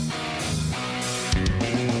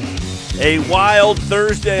A wild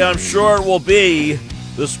Thursday, I'm sure it will be.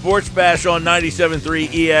 The Sports Bash on 97.3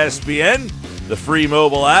 ESPN, the free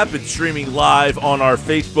mobile app. It's streaming live on our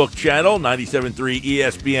Facebook channel, 97.3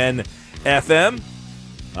 ESPN FM.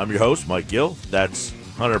 I'm your host, Mike Gill. That's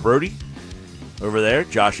Hunter Brody over there.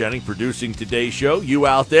 Josh Henning producing today's show. You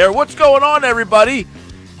out there. What's going on, everybody?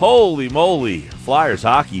 Holy moly. Flyers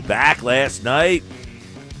hockey back last night.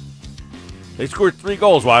 They scored 3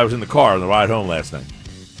 goals while I was in the car on the ride home last night.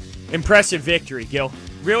 Impressive victory, Gil.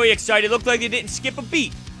 Really excited. Looked like they didn't skip a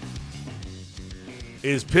beat.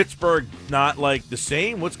 Is Pittsburgh not like the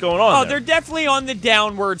same? What's going on? They're definitely on the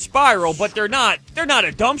downward spiral, but they're not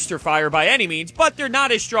a dumpster fire by any means, but they're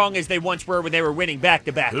not as strong as they once were when they were winning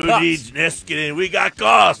back-to-back Who cups. needs Niskanen? We got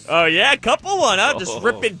Goss. Oh, yeah, couple one, huh? Just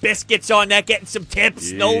ripping biscuits on that, getting some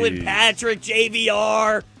tips. Jeez. Nolan Patrick,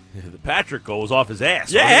 JVR. The Patrick goal was off his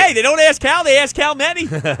ass. Yeah, hey, they don't ask how, they ask how many.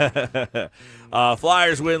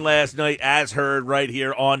 Flyers win last night, as heard right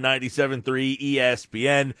here on 97.3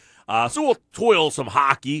 ESPN. So we'll toil some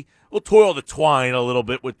hockey. We'll toil the twine a little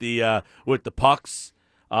bit with the pucks.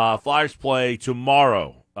 Flyers play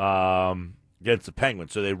tomorrow against the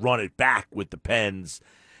Penguins, so they run it back with the Pens,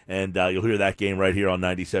 and you'll hear that game right here on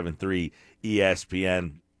 97.3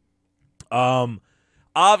 ESPN.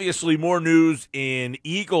 Obviously, more news in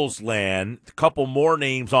Eagles land. A couple more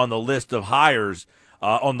names on the list of hires,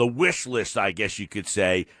 on the wish list, I guess you could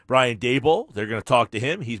say. Brian Daboll, they're going to talk to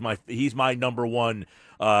him. He's my number one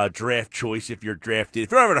draft choice if you're drafted.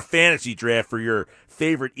 If you're having a fantasy draft for your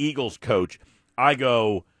favorite Eagles coach, I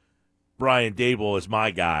go Brian Daboll is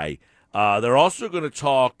my guy. They're also going to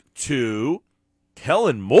talk to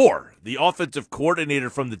Kellen Moore, the offensive coordinator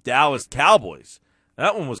from the Dallas Cowboys.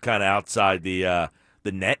 That one was kind of outside the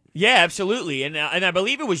net. Yeah, absolutely. And I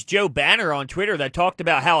believe it was Joe Banner on Twitter that talked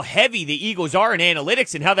about how heavy the Eagles are in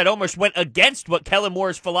analytics and how that almost went against what Kellen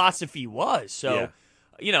Moore's philosophy was. So,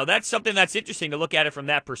 that's something that's interesting to look at it from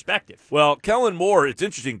that perspective. Well, Kellen Moore, it's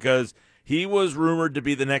interesting because he was rumored to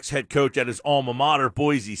be the next head coach at his alma mater,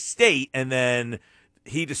 Boise State, and then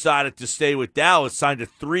he decided to stay with Dallas, signed a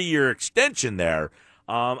 3-year extension there.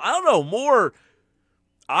 I don't know, Moore,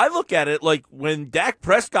 I look at it like when Dak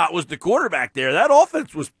Prescott was the quarterback there, that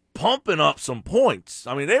offense was pumping up some points.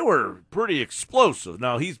 I mean, they were pretty explosive.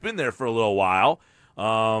 Now, he's been there for a little while,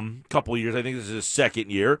 couple of years. I think this is his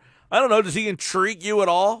second year. I don't know. Does he intrigue you at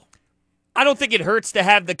all? I don't think it hurts to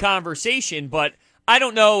have the conversation, but I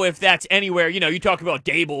don't know if that's anywhere. You talk about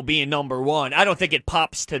Daboll being number one. I don't think it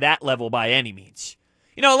pops to that level by any means.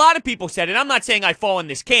 A lot of people said, and I'm not saying I fall in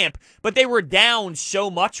this camp, but they were down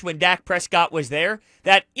so much when Dak Prescott was there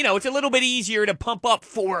that, it's a little bit easier to pump up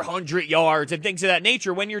 400 yards and things of that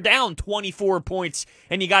nature when you're down 24 points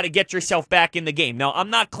and you got to get yourself back in the game. Now,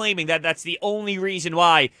 I'm not claiming that that's the only reason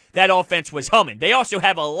why that offense was humming. They also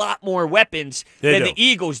have a lot more weapons than the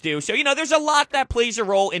Eagles do. So, there's a lot that plays a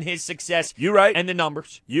role in his success. You're right. And the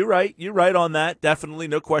numbers. You're right. You're right on that. Definitely.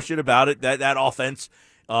 No question about it. That offense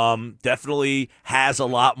definitely has a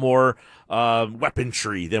lot more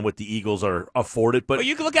weaponry than what the Eagles are afforded. But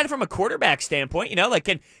you can look at it from a quarterback standpoint.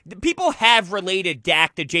 People have related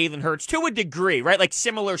Dak to Jalen Hurts to a degree, right? Like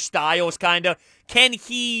similar styles, kind of. Can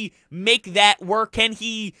he make that work? Can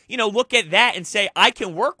he, look at that and say, I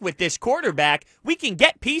can work with this quarterback. We can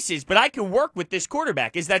get pieces, but I can work with this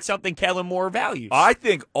quarterback. Is that something Kellen Moore values? I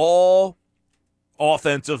think all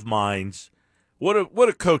offensive minds. What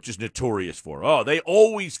a coach is notorious for. Oh, they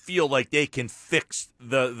always feel like they can fix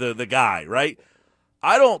the guy, right?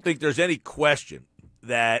 I don't think there's any question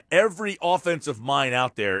that every offensive mind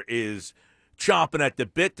out there is chomping at the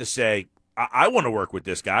bit to say, I want to work with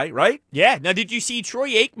this guy, right? Yeah. Now, did you see Troy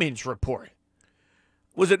Aikman's report?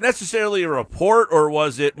 Was it necessarily a report or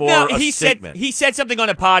was it more a segment? He said something on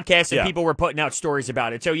a podcast and people were putting out stories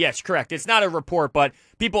about it. So, yes, correct. It's not a report, but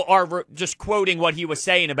people are just quoting what he was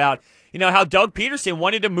saying about, how Doug Peterson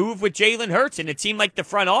wanted to move with Jalen Hurts, and it seemed like the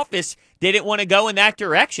front office didn't want to go in that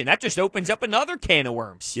direction. That just opens up another can of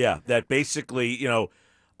worms. Yeah, that basically,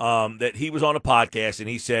 that he was on a podcast and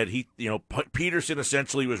he said Peterson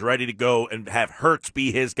essentially was ready to go and have Hurts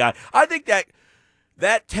be his guy. I think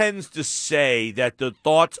that tends to say that the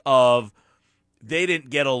thoughts of they didn't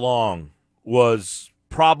get along was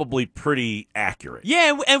probably pretty accurate.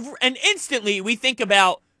 Yeah, and instantly we think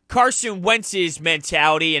about Carson Wentz's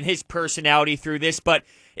mentality and his personality through this, but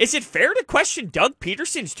is it fair to question Doug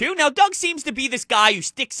Peterson's too? Now, Doug seems to be this guy who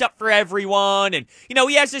sticks up for everyone, and,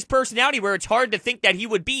 he has this personality where it's hard to think that he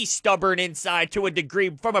would be stubborn inside to a degree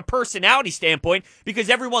from a personality standpoint because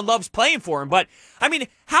everyone loves playing for him. But,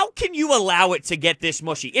 how can you allow it to get this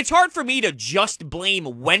mushy? It's hard for me to just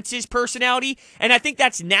blame Wentz's personality, and I think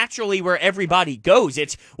that's naturally where everybody goes.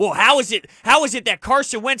 It's, well, how is it that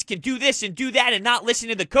Carson Wentz can do this and do that and not listen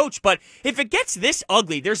to the coach? But if it gets this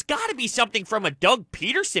ugly, there's got to be something from a Doug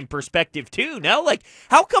Peterson perspective too, no? Like,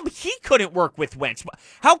 how come he couldn't work with Wentz?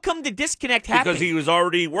 How come the disconnect happened? Because he was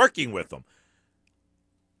already working with them.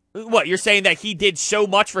 What, you're saying that he did so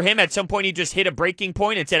much for him, at some point he just hit a breaking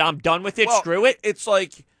point and said, I'm done with it, screw it? It's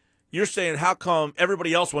like you're saying, how come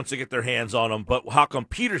everybody else wants to get their hands on him, but how come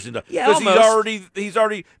Peterson does? Yeah, because he's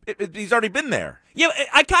already been there. Yeah,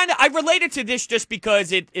 I related to this just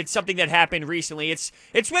because it's something that happened recently. It's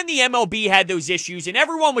when the MLB had those issues and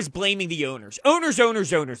everyone was blaming the owners. Owners.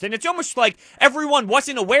 And it's almost like everyone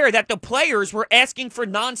wasn't aware that the players were asking for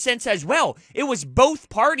nonsense as well. It was both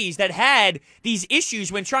parties that had these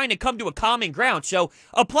issues when trying to come to a common ground. So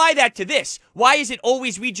apply that to this. Why is it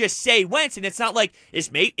always we just say Wentz and it's not like,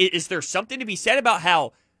 is there something to be said about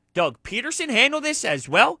how Doug Peterson handled this as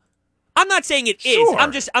well? I'm not saying it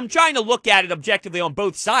Sure. is. I'm trying to look at it objectively on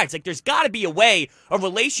both sides. Like, there's got to be a way a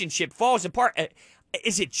relationship falls apart.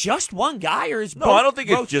 Is it just one guy, or is No, I don't think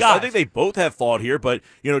it's just. guys? I think they both have fault here. But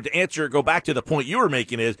to go back to the point you were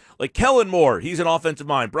making is like Kellen Moore. He's an offensive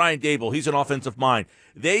mind. Brian Dable. He's an offensive mind.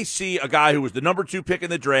 They see a guy who was the number 2 pick in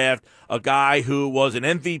the draft, a guy who was an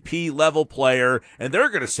MVP level player, and they're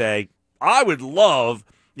going to say, "I would love."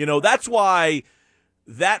 That's why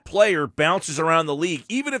that player bounces around the league.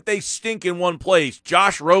 Even if they stink in one place,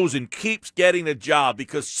 Josh Rosen keeps getting a job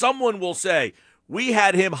because someone will say, we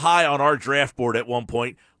had him high on our draft board at one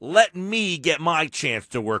point. Let me get my chance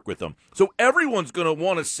to work with him. So everyone's going to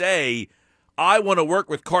want to say, I want to work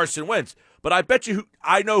with Carson Wentz. But I bet you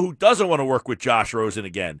I know who doesn't want to work with Josh Rosen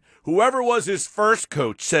again. Whoever was his first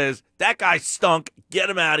coach says, that guy stunk, get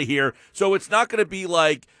him out of here. So it's not going to be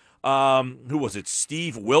like, who was it?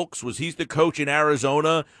 Steve Wilkes? He's the coach in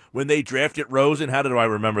Arizona when they drafted Rosen? How do I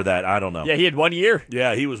remember that? I don't know. Yeah, he had 1 year.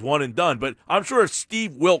 Yeah, he was one and done. But I'm sure if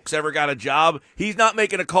Steve Wilkes ever got a job, he's not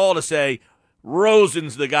making a call to say,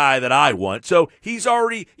 Rosen's the guy that I want. So he's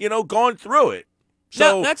already, gone through it.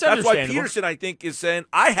 So no, that's why Peterson, I think, is saying,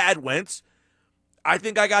 I had Wentz. I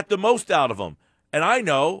think I got the most out of him. And I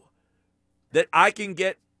know that I can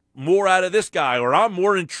get more out of this guy, or I'm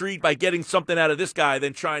more intrigued by getting something out of this guy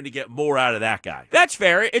than trying to get more out of that guy. That's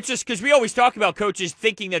fair. It's just because we always talk about coaches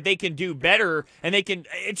thinking that they can do better, and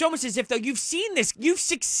it's almost as if, though, you've seen this, you've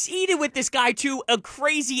succeeded with this guy to a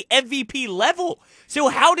crazy MVP level. So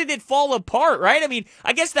how did it fall apart, right?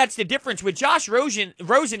 I guess that's the difference with Josh Rosen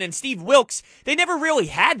and Steve Wilkes. They never really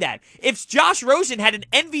had that. If Josh Rosen had an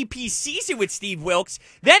MVP season with Steve Wilkes,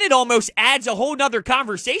 then it almost adds a whole nother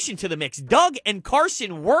conversation to the mix. Doug and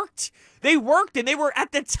Carson worked. They worked, and they were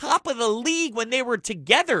at the top of the league when they were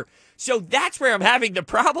together. So that's where I'm having the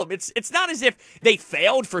problem. It's not as if they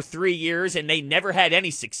failed for 3 years and they never had any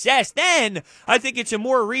success. Then I think it's a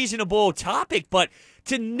more reasonable topic. But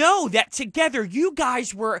to know that together you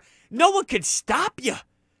guys no one could stop you.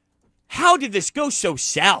 How did this go so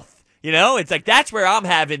south? It's like that's where I'm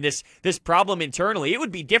having this problem internally. It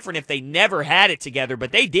would be different if they never had it together,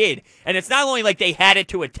 but they did. And it's not only like they had it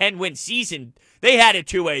to a 10-win season, they had it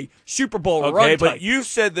to a Super Bowl run. Okay, but you've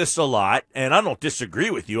said this a lot, and I don't disagree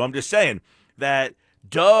with you. I'm just saying that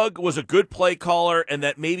Doug was a good play caller and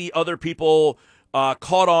that maybe other people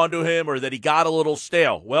caught on to him or that he got a little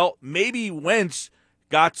stale. Well, maybe Wentz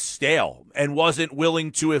got stale and wasn't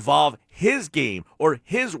willing to evolve his game or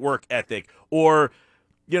his work ethic or –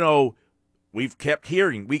 we keep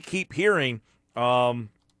hearing,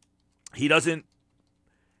 he doesn't,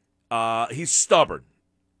 he's stubborn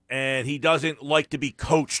and he doesn't like to be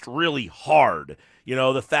coached really hard.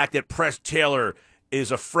 The fact that Press Taylor is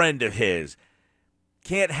a friend of his,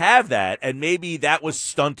 can't have that. And maybe that was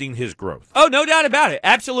stunting his growth. Oh, no doubt about it.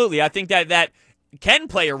 Absolutely. I think that can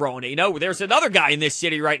play a role in it. There's another guy in this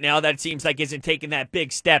city right now that seems like isn't taking that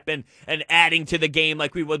big step and adding to the game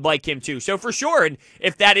like we would like him to. So for sure, and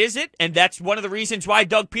if that is it, and that's one of the reasons why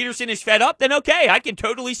Doug Peterson is fed up, then okay, I can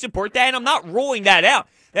totally support that, and I'm not ruling that out.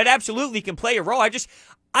 That absolutely can play a role. I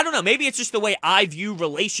don't know, maybe it's just the way I view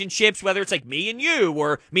relationships, whether it's like me and you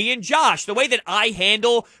or me and Josh, the way that I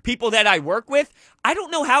handle people that I work with. I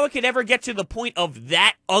don't know how it could ever get to the point of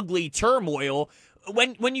that ugly turmoil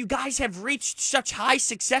when you guys have reached such high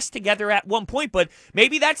success together at one point, but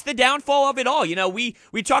maybe that's the downfall of it all.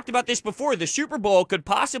 We talked about this before. The Super Bowl could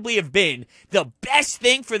possibly have been the best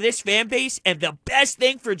thing for this fan base and the best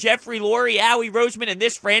thing for Jeffrey Lurie, Howie Roseman, and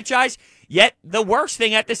this franchise, yet the worst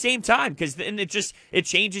thing at the same time, because then it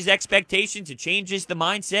changes expectations, it changes the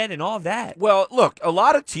mindset and all of that. Well, look, a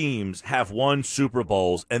lot of teams have won Super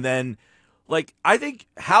Bowls, and then I think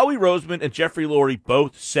Howie Roseman and Jeffrey Lurie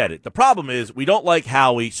both said it. The problem is we don't like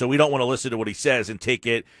Howie, so we don't want to listen to what he says and take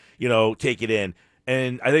it in.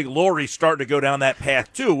 And I think Lurie's starting to go down that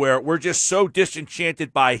path too, where we're just so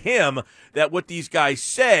disenchanted by him that what these guys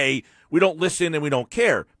say, we don't listen and we don't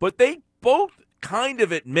care. But they both kind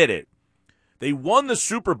of admit it. They won the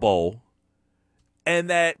Super Bowl, and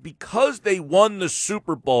that because they won the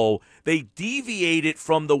Super Bowl, they deviated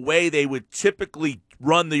from the way they would typically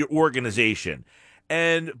run the organization.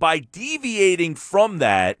 And by deviating from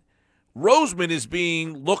that, Roseman is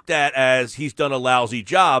being looked at as he's done a lousy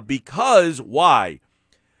job because why?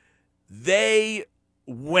 They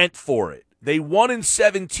went for it. They won in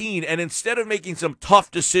 17, and instead of making some tough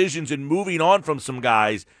decisions and moving on from some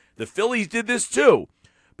guys, the Phillies did this too.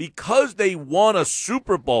 Because they won a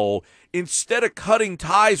Super Bowl, instead of cutting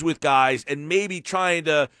ties with guys and maybe trying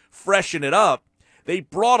to freshen it up, they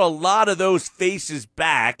brought a lot of those faces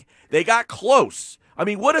back. They got close. I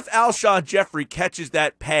mean, what if Alshon Jeffrey catches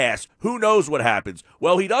that pass? Who knows what happens?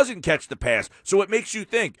 Well, he doesn't catch the pass, so it makes you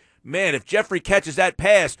think, man, if Jeffrey catches that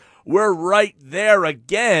pass, we're right there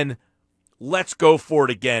again. Let's go for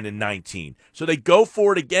it again in 19. So they go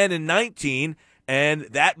for it again in 19, and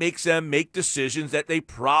that makes them make decisions that they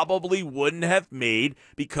probably wouldn't have made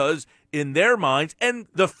because in their minds, and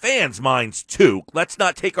the fans' minds too, let's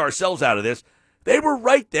not take ourselves out of this, they were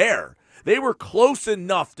right there. They were close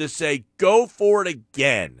enough to say, go for it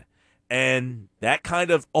again. And that kind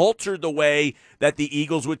of altered the way that the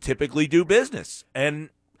Eagles would typically do business. And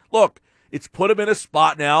look, it's put them in a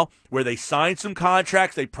spot now where they signed some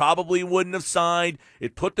contracts they probably wouldn't have signed.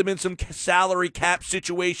 It put them in some salary cap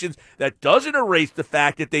situations. That doesn't erase the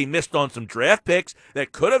fact that they missed on some draft picks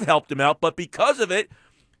that could have helped them out. But because of it,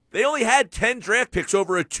 they only had 10 draft picks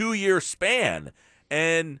over a 2-year span.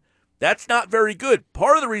 And that's not very good.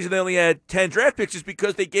 Part of the reason they only had 10 draft picks is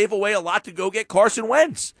because they gave away a lot to go get Carson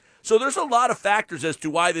Wentz. So there's a lot of factors as to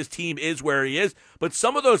why this team is where he is. But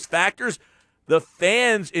some of those factors the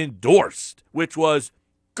fans endorsed, which was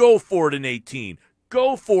go for it in 18,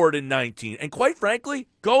 go for it in 19, and quite frankly,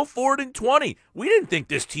 go for it in 20. We didn't think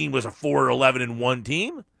this team was a 4-11-1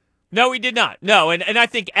 team. No, we did not. No, and I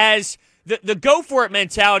think as the go for it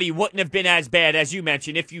mentality wouldn't have been as bad as you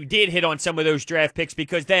mentioned if you did hit on some of those draft picks,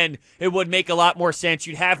 because then it would make a lot more sense.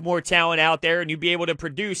 You'd have more talent out there and you'd be able to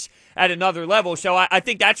produce at another level. So I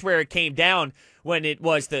think that's where it came down when it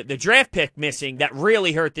was the draft pick missing that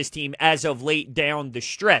really hurt this team as of late down the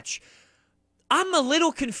stretch. I'm a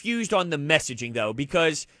little confused on the messaging though,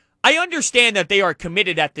 because I understand that they are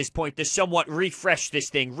committed at this point to somewhat refresh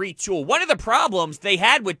this thing, retool. One of the problems they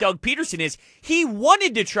had with Doug Peterson is he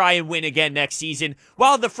wanted to try and win again next season,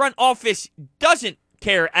 while the front office doesn't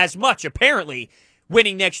care as much, apparently,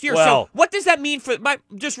 winning next year. Well, so what does that mean for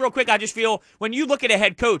just real quick, I just feel when you look at a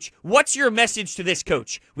head coach, what's your message to this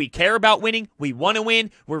coach? We care about winning. We want to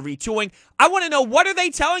win. We're retooling. I want to know, what are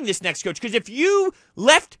they telling this next coach? Because if you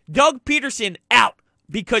left Doug Peterson out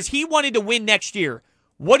because he wanted to win next year,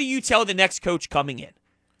 what do you tell the next coach coming in?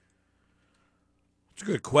 It's a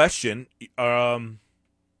good question. In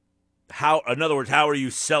other words, how are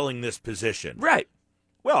you selling this position? Right.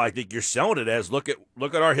 Well, I think you're selling it as look at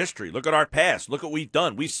our history, look at our past, look what we've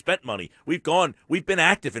done. We've spent money. We've been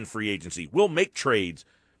active in free agency. We'll make trades.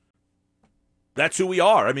 That's who we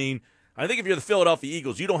are. I mean, I think if you're the Philadelphia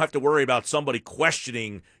Eagles, you don't have to worry about somebody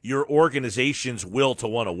questioning your organization's will to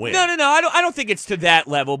want to win. No. I don't think it's to that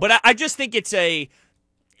level, but I just think it's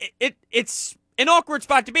it's an awkward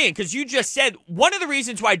spot to be in, because you just said one of the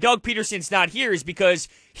reasons why Doug Peterson's not here is because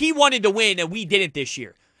he wanted to win and we didn't this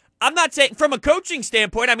year. I'm not saying from a coaching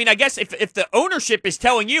standpoint. I mean, I guess if the ownership is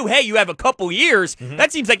telling you, hey, you have a couple years,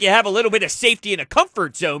 that seems like you have a little bit of safety in a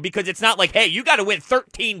comfort zone, because it's not like, hey, you got to win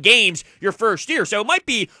 13 games your first year. So it might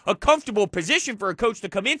be a comfortable position for a coach to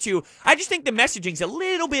come into. I just think the messaging's a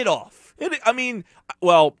little bit off.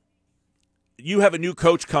 You have a new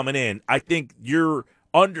coach coming in. I think you're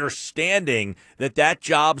understanding that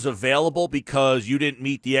job's available because you didn't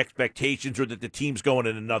meet the expectations or that the team's going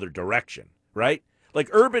in another direction, right? Like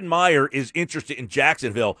Urban Meyer is interested in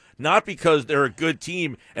Jacksonville, not because they're a good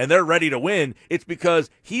team and they're ready to win. It's because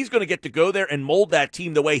he's going to get to go there and mold that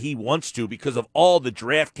team the way he wants to because of all the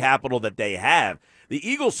draft capital that they have. The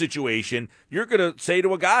Eagles situation, you're going to say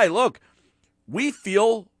to a guy, look, we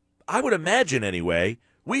feel, I would imagine anyway,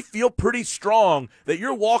 we feel pretty strong that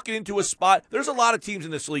you're walking into a spot. There's a lot of teams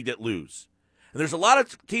in this league that lose. And there's a lot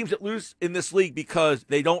of teams that lose in this league because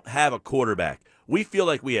they don't have a quarterback. We feel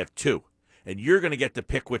like we have two, and you're going to get to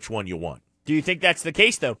pick which one you want. Do you think that's the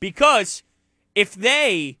case, though? Because if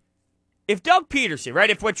Doug Peterson, right,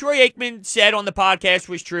 if what Troy Aikman said on the podcast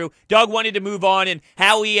was true, Doug wanted to move on, and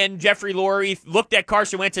Howie and Jeffrey Lurie looked at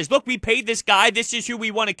Carson Wentz and says, look, we paid this guy. This is who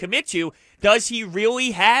we want to commit to. Does he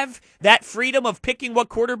really have that freedom of picking what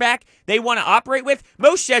quarterback they want to operate with?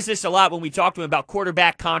 Moshe says this a lot when we talk to him about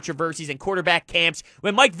quarterback controversies and quarterback camps.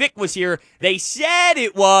 When Mike Vick was here, they said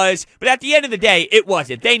it was, but at the end of the day, it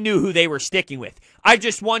wasn't. They knew who they were sticking with. I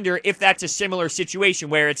just wonder if that's a similar situation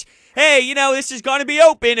where it's, hey, this is going to be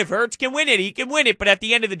open. If Hurts can win it, he can win it. But at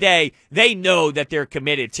the end of the day, they know that they're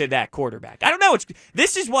committed to that quarterback. I don't know. It's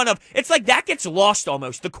like that gets lost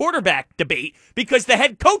almost, the quarterback debate, because the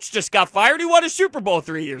head coach just got fired who won a Super Bowl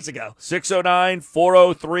 3 years ago.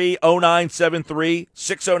 609-403-0973.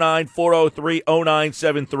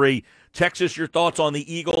 609-403-0973. Text us your thoughts on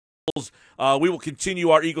the Eagles. We will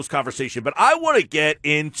continue our Eagles conversation, but I want to get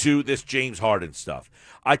into this James Harden stuff.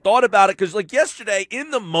 I thought about it because, yesterday,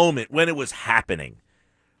 in the moment when it was happening,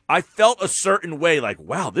 I felt a certain way,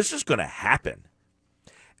 wow, this is going to happen.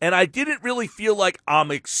 And I didn't really feel like I'm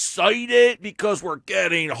excited because we're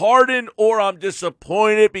getting Harden or I'm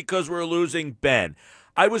disappointed because we're losing Ben.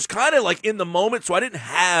 I was kind of in the moment, so I didn't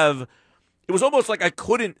have – it was almost like I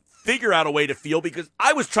couldn't figure out a way to feel because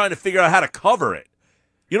I was trying to figure out how to cover it.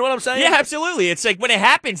 You know what I'm saying? Yeah, absolutely. It's like when it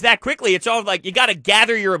happens that quickly, it's all like you got to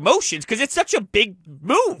gather your emotions because it's such a big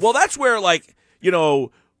move. Well, that's where,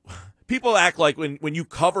 people act like when you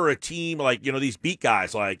cover a team, these beat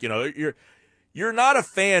guys, you're not a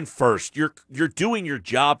fan first. You're doing your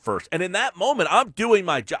job first. And in that moment, I'm doing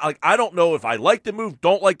my job. I don't know if I like the move,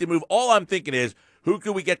 don't like the move. All I'm thinking is, who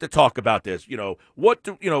can we get to talk about this? How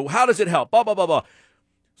does it help? Blah, blah, blah, blah.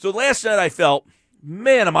 So last night I felt,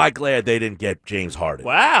 man, am I glad they didn't get James Harden.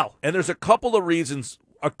 Wow. And there's a couple of reasons,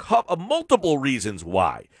 multiple reasons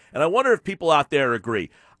why. And I wonder if people out there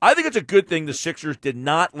agree. I think it's a good thing the Sixers did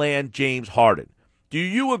not land James Harden. Do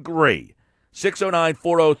you agree?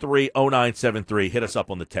 609-403-0973. Hit us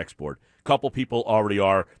up on the text board. A couple people already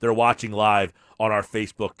are. They're watching live on our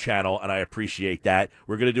Facebook channel, and I appreciate that.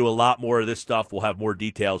 We're going to do a lot more of this stuff. We'll have more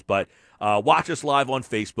details, but watch us live on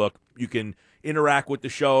Facebook. You can interact with the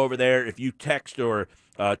show over there. If you text or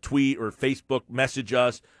tweet or Facebook message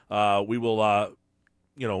us, we will,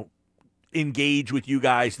 engage with you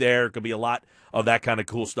guys there. Could be a lot of that kind of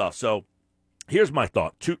cool stuff. So here's my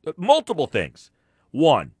thought. Multiple things.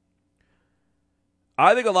 One,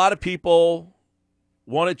 I think a lot of people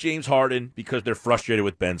wanted James Harden because they're frustrated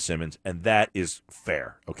with Ben Simmons, and that is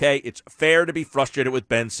fair, okay? It's fair to be frustrated with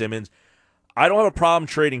Ben Simmons. I don't have a problem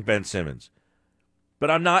trading Ben Simmons, but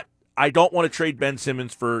I don't want to trade Ben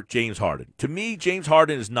Simmons for James Harden. To me, James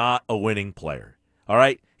Harden is not a winning player, all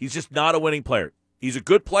right? He's just not a winning player. He's a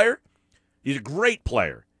good player. He's a great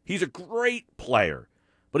player. He's a great player,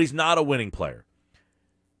 but he's not a winning player.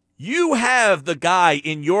 You have the guy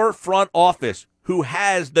in your front office who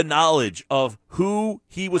has the knowledge of who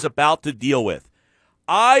he was about to deal with.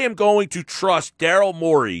 I am going to trust Daryl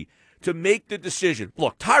Morey to make the decision.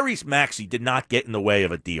 Look, Tyrese Maxey did not get in the way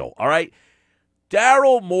of a deal, all right?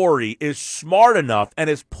 Daryl Morey is smart enough and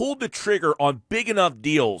has pulled the trigger on big enough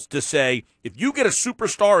deals to say, if you get a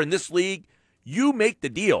superstar in this league, you make the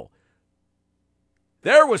deal.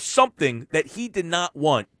 There was something that he did not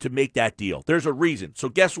want to make that deal. There's a reason. So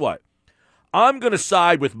guess what? I'm going to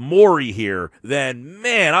side with Morey here. Then,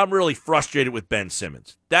 man, I'm really frustrated with Ben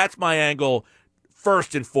Simmons. That's my angle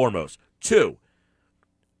first and foremost. Two,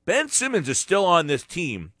 Ben Simmons is still on this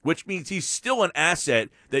team, which means he's still an asset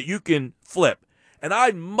that you can flip. And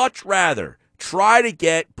I'd much rather try to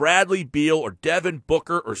get Bradley Beal or Devin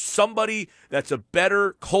Booker or somebody that's a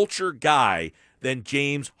better culture guy than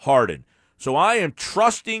James Harden. So I am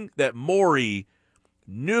trusting that Morey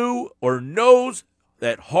knew or knows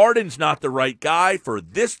that Harden's not the right guy for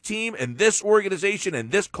this team and this organization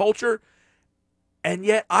and this culture, and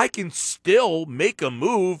yet I can still make a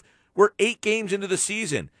move. We're 8 games into the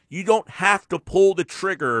season. You don't have to pull the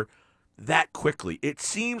trigger that quickly. It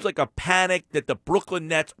seems like a panic that the Brooklyn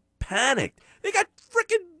Nets panicked. They got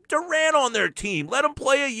freaking Durant on their team. Let them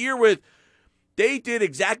play a year with. They did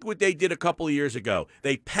exactly what they did a couple of years ago.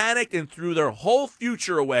 They panicked and threw their whole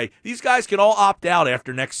future away. These guys can all opt out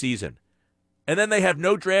after next season. And then they have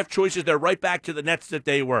no draft choices. They're right back to the Nets that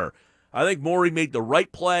they were. I think Morey made the right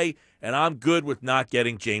play, and I'm good with not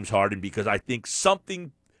getting James Harden because I think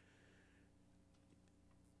something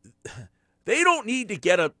They don't need to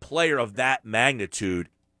get a player of that magnitude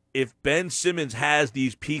if Ben Simmons has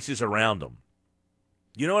these pieces around him.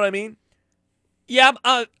 You know what I mean? Yeah,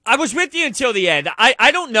 I was with you until the end.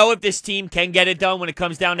 I don't know if this team can get it done when it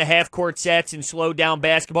comes down to half-court sets and slow-down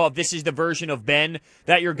basketball, if this is the version of Ben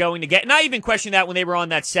that you're going to get. And I even questioned that when they were on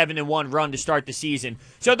that 7-1 run to start the season.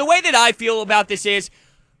 So the way that I feel about this is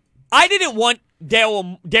I didn't want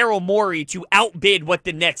Daryl Morey to outbid what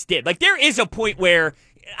the Nets did. Like, there is a point where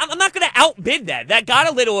I'm not going to outbid that. That got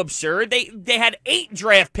a little absurd. They had 8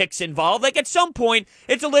 draft picks involved. Like, at some point,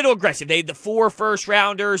 it's a little aggressive. They had the 4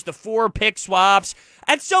 first-rounders, the 4 pick swaps.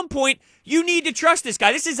 At some point, you need to trust this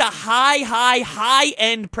guy. This is a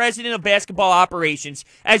high-end president of basketball operations.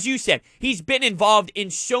 As you said, he's been involved in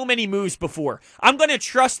so many moves before. I'm going to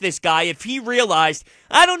trust this guy if he realized,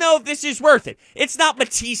 I don't know if this is worth it. It's not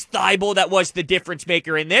Matisse Thybulle that was the difference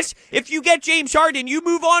maker in this. If you get James Harden, you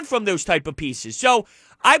move on from those type of pieces. So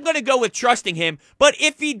I'm going to go with trusting him. But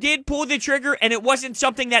if he did pull the trigger and it wasn't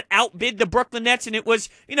something that outbid the Brooklyn Nets and it was,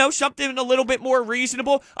 something a little bit more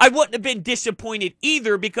reasonable, I wouldn't have been disappointed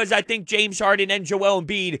either, because I think James Harden and Joel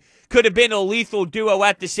Embiid could have been a lethal duo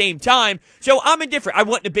at the same time. So I'm indifferent. I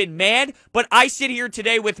wouldn't have been mad, but I sit here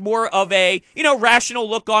today with more of a, rational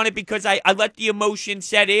look on it, because I let the emotion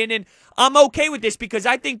set in, and I'm okay with this because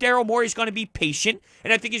I think Daryl Morey is going to be patient,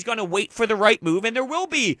 and I think he's going to wait for the right move, and there will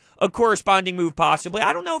be a corresponding move possibly.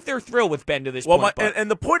 I don't know if they're thrilled with Ben to this point.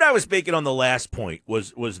 And the point I was making on the last point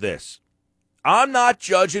was this. I'm not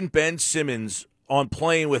judging Ben Simmons on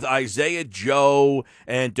playing with Isaiah Joe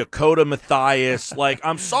and Dakota Mathias. Like,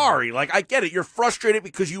 I'm sorry. Like, I get it. You're frustrated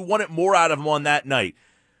because you wanted more out of him on that night.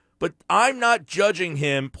 But I'm not judging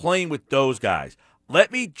him playing with those guys.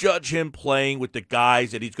 Let me judge him playing with the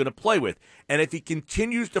guys that he's going to play with. And if he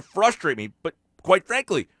continues to frustrate me, but quite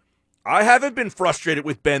frankly, I haven't been frustrated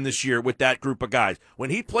with Ben this year with that group of guys. When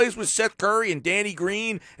he plays with Seth Curry and Danny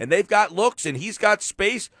Green and they've got looks and he's got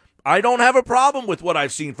space, I don't have a problem with what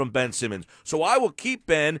I've seen from Ben Simmons. So I will keep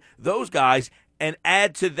Ben, those guys, and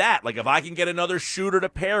add to that. Like, if I can get another shooter to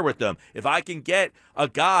pair with them, if I can get a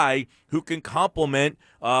guy who can complement,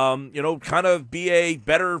 kind of be a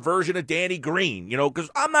better version of Danny Green, because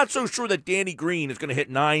I'm not so sure that Danny Green is going to hit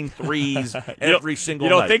 9 threes every single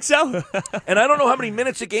night. You don't think so? And I don't know how many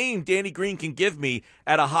minutes a game Danny Green can give me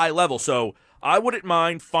at a high level. So I wouldn't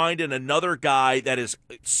mind finding another guy that is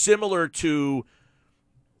similar to,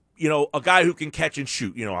 a guy who can catch and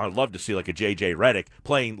shoot. I'd love to see like a J.J. Redick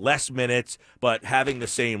playing less minutes but having the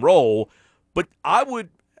same role. But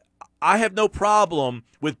I have no problem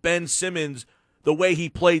with Ben Simmons the way he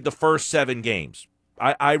played the first 7 games.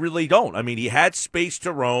 I really don't. I mean, he had space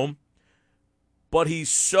to roam, but he's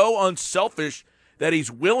so unselfish that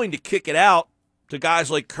he's willing to kick it out to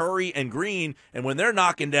guys like Curry and Green, and when they're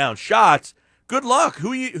knocking down shots, good luck.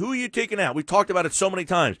 Who are you taking out? We've talked about it so many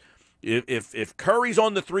times. If Curry's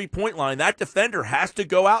on the three-point line, that defender has to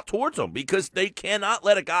go out towards him, because they cannot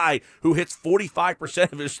let a guy who hits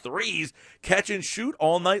 45% of his threes catch and shoot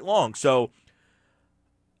all night long. So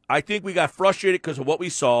I think we got frustrated because of what we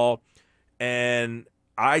saw, and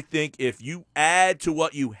I think if you add to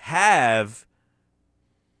what you have,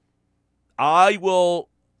 I will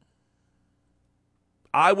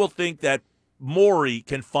think that Morey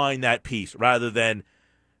can find that piece rather than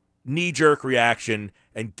knee-jerk reaction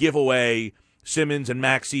and give away Simmons and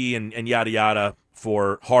Maxey and yada yada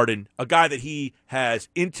for Harden, a guy that he has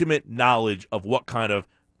intimate knowledge of what kind of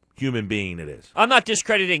human being it is. I'm not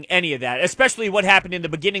discrediting any of that, especially what happened in the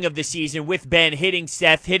beginning of the season with Ben hitting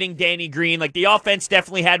Seth, hitting Danny Green. Like, the offense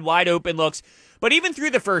definitely had wide open looks. But even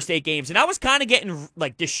through the first 8 games, and I was kind of getting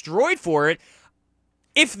destroyed for it,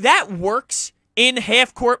 if that works in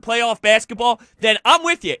half-court playoff basketball, then I'm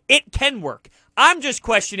with you. It can work. I'm just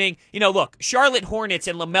questioning, look, Charlotte Hornets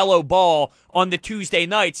and LaMelo Ball on the Tuesday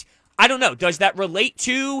nights, I don't know. Does that relate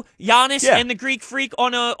to Giannis and the Greek Freak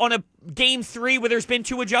on a game 3 where there's been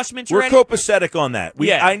 2 adjustments already? We're copacetic on that.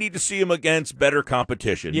 I need to see him against better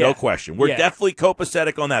competition, no question. We're definitely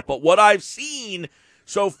copacetic on that. But what I've seen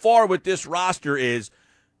so far with this roster is,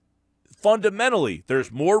 fundamentally, there's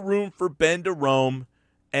more room for Ben to roam,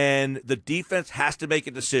 and the defense has to make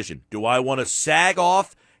a decision. Do I want to sag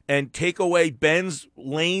off and take away Ben's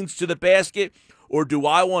lanes to the basket, or do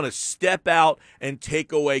I want to step out and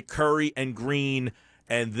take away Curry and Green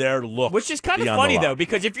and their look? Which is kind of funny, though,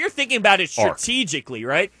 because if you're thinking about it strategically,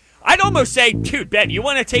 right, I'd almost say, dude, Ben, you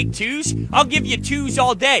want to take 2s? I'll give you 2s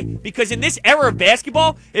all day. Because in this era of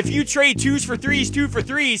basketball, if you trade 2s for 3s, 2 for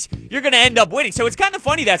 3s, you're going to end up winning. So it's kind of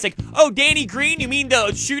funny that it's like, oh, Danny Green, you mean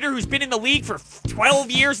the shooter who's been in the league for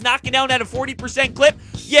 12 years, knocking down at a 40% clip?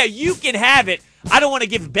 Yeah, you can have it. I don't want to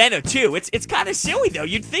give Ben a 2. It's kind of silly, though.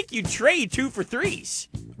 You'd think you'd trade 2 for 3s.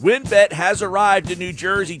 WynnBET has arrived in New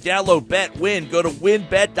Jersey. Download Bet Win. Go to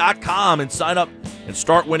wynnbet.com and sign up and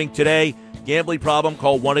start winning today. Gambling problem?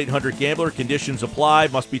 Call 1-800-GAMBLER. Conditions apply.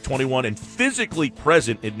 Must be 21 and physically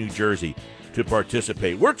present in New Jersey to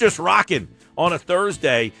participate. We're just rocking on a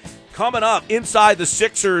Thursday. Coming up, inside the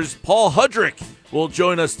Sixers, Paul Hudrick will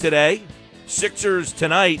join us today. Sixers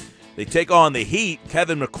tonight, they take on the Heat.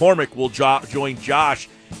 Kevin McCormick will join Josh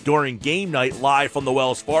during game night live from the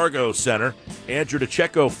Wells Fargo Center. Andrew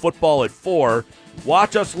DeCecco, football at 4.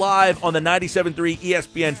 Watch us live on the 97.3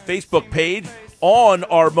 ESPN Facebook page, on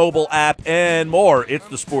our mobile app, and more. It's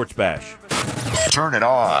the Sports Bash. Turn it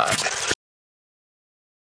on.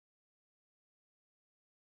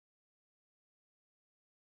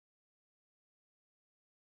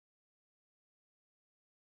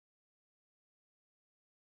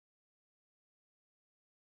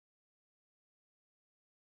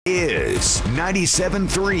 Is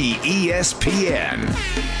 97.3 ESPN.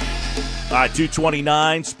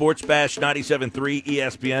 229 Sports Bash 97.3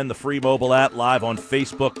 ESPN, the free mobile app, live on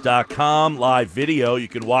Facebook.com. Live video. You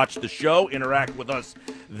can watch the show, interact with us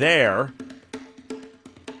there.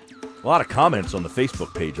 A lot of comments on the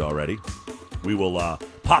Facebook page already. We will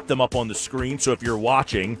pop them up on the screen. So if you're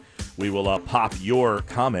watching, we will pop your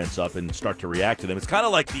comments up and start to react to them. It's kind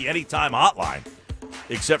of like the Anytime Hotline,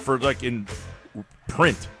 except for like in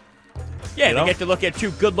print. Yeah, you know? They get to look at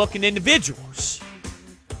 2 good-looking individuals.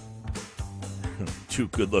 2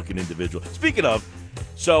 good-looking individuals. Speaking of,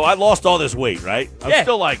 so I lost all this weight, right? I'm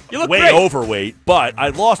still like way great. overweight, but I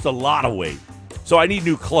lost a lot of weight. So I need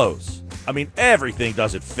new clothes. I mean, everything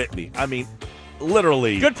doesn't fit me. I mean,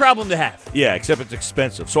 literally. Good problem to have. Yeah, except it's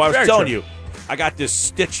expensive. So I was telling you, I got this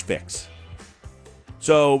Stitch Fix.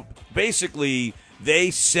 So basically, they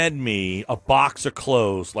send me a box of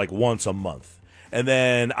clothes like once a month. And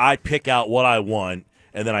then I pick out what I want,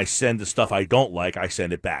 and then I send the stuff I don't like, I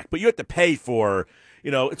send it back. But you have to pay for,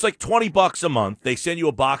 it's like $20 a month. They send you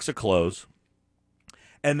a box of clothes,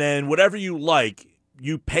 and then whatever you like,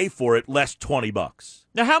 you pay for it less $20.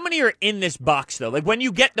 Now, how many are in this box, though? Like, when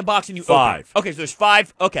you get the box and you 5. open it. Okay, so there's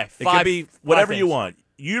 5. Okay, 5. It could be whatever you things. want.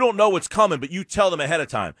 You don't know what's coming, but you tell them ahead of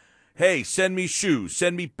time. Hey, send me shoes,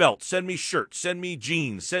 send me belts, send me shirts, send me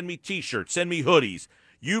jeans, send me T-shirts, send me hoodies.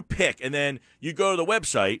 You pick, and then you go to the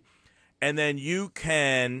website, and then you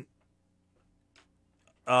can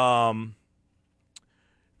they'll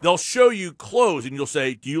show you clothes, and you'll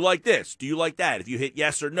say, do you like this? Do you like that? If you hit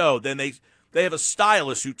yes or no, then they have a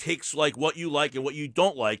stylist who takes like what you like and what you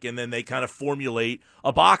don't like, and then they kind of formulate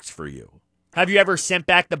a box for you. Have you ever sent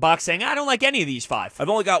back the box saying, I don't like any of these 5? I've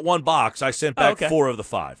only got one box. I sent back 4 of the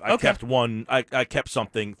 5. I Okay. kept one. I kept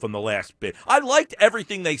something from the last bit. I liked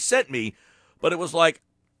everything they sent me, but it was like,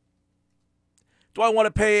 do I want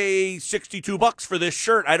to pay $62 for this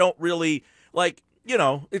shirt? I don't really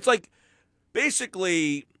it's like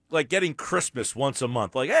basically like getting Christmas once a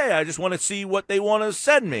month. Like, hey, I just want to see what they want to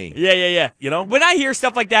send me. Yeah. You know? When I hear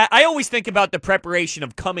stuff like that, I always think about the preparation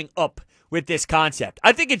of coming up with this concept.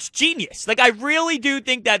 I think it's genius. Like, I really do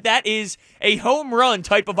think that is a home run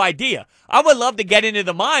type of idea. I would love to get into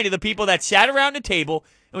the mind of the people that sat around the table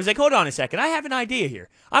and was like, hold on a second, I have an idea here.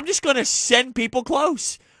 I'm just going to send people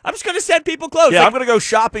clothes. Yeah, Like, I'm going to go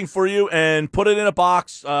shopping for you and put it in a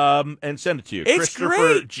box and send it to you. It's Christopher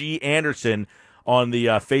great. G. Anderson on the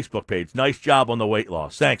Facebook page. Nice job on the weight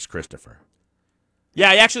loss. Thanks, Christopher. Yeah,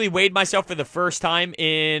 I actually weighed myself for the first time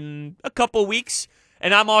in a couple weeks,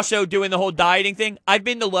 and I'm also doing the whole dieting thing. I've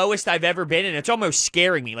been the lowest I've ever been, and it's almost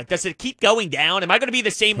scaring me. Like, does it keep going down? Am I going to be the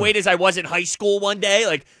same weight as I was in high school one day?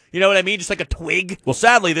 Like, you know what I mean? Just like a twig? Well,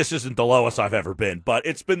 sadly, this isn't the lowest I've ever been, but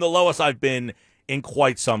it's been the lowest I've been in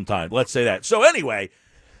quite some time. Let's say that. So anyway,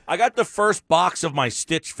 I got the first box of my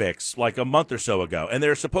Stitch Fix like a month or so ago, and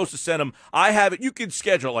they're supposed to send them. I have it. You can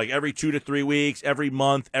schedule like every 2 to 3 weeks, every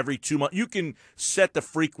month, every 2 months. You can set the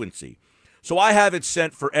frequency. So I have it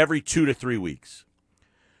sent for every 2 to 3 weeks.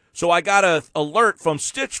 So I got an alert from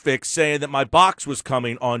Stitch Fix saying that my box was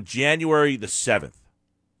coming on January the 7th.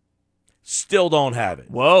 Still don't have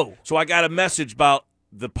it. Whoa. So I got a message about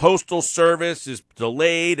the postal service is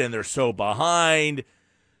delayed and they're so behind.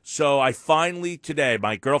 So I finally today,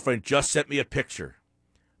 my girlfriend just sent me a picture.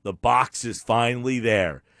 The box is finally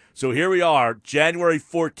there. So here we are, January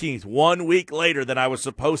 14th, 1 week later than I was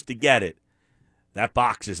supposed to get it. That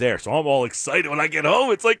box is there. So I'm all excited when I get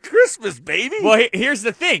home. It's like Christmas, baby. Well, here's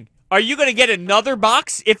the thing. Are you going to get another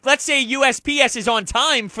box? If, let's say, USPS is on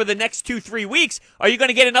time for the next 2-3 weeks, are you going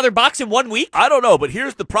to get another box in 1 week? I don't know, but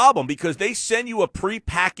here's the problem. Because they send you a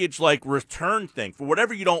prepackaged, like, return thing for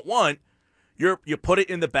whatever you don't want. you put it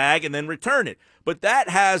in the bag and then return it. But that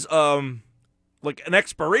has like an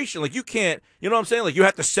expiration. Like you can't, you know what I'm saying? Like you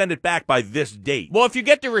have to send it back by this date. Well, if you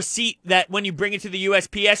get the receipt that when you bring it to the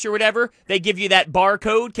USPS or whatever, they give you that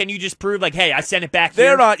barcode, can you just prove like, hey, I sent it back here?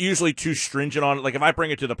 They're not usually too stringent on it. Like if I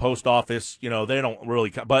bring it to the post office, they don't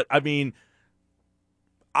really. But I mean,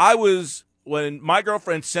 when my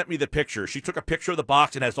girlfriend sent me the picture, she took a picture of the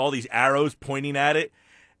box and has all these arrows pointing at it.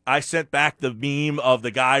 I sent back the meme of the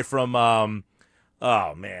guy from, the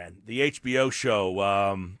HBO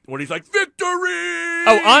show, when he's like, victory!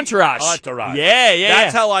 Oh, Entourage. Entourage. Yeah.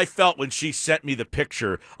 That's how I felt when she sent me the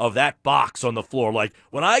picture of that box on the floor. Like,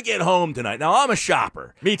 when I get home tonight, now I'm a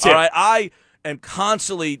shopper. Me too. All right, I am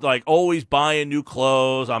constantly, like, always buying new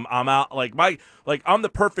clothes. I'm out, I'm the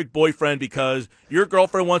perfect boyfriend because your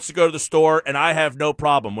girlfriend wants to go to the store and I have no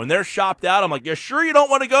problem. When they're shopped out, I'm like, you sure you don't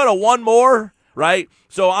want to go to one more? Right?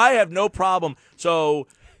 So I have no problem. So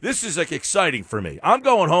this is like exciting for me. I'm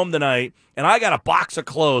going home tonight and I got a box of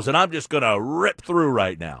clothes and I'm just going to rip through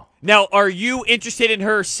right now. Now, are you interested in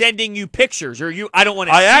her sending you pictures? I don't want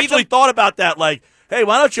to see I actually them? thought about that. Like, hey,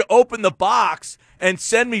 why don't you open the box and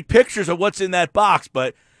send me pictures of what's in that box?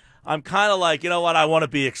 But I'm kind of like, you know what? I want to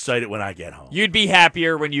be excited when I get home. You'd be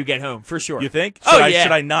happier when you get home, for sure. You think? Yeah.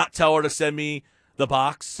 Should I not tell her to send me the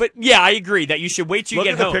box? But yeah, I agree that you should wait till you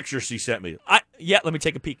get Look at home. the picture she sent me. Let me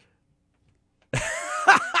take a peek.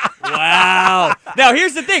 Wow. Now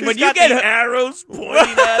here's the thing: when you get arrows pointing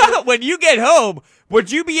at it. when you get home,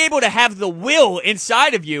 would you be able to have the will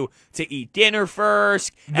inside of you to eat dinner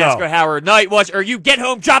first, ask her how her night was, or you get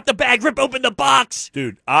home, drop the bag, rip open the box?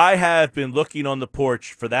 Dude, I have been looking on the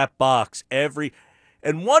porch for that box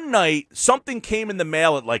and one night, something came in the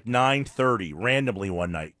mail at like 9:30, randomly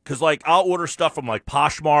one night. Because, like, I'll order stuff from, like,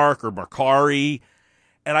 Poshmark or Mercari,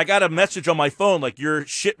 and I got a message on my phone, like, your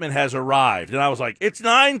shipment has arrived. And I was like, it's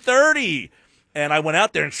 9:30. And I went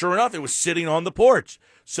out there, and sure enough, it was sitting on the porch.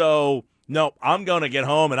 So, no, I'm going to get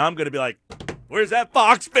home, and I'm going to be like, where's that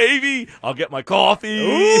box, baby? I'll get my coffee.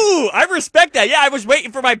 Ooh, I respect that. Yeah, I was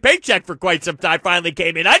waiting for my paycheck for quite some time. Finally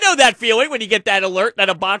came in. I know that feeling when you get that alert that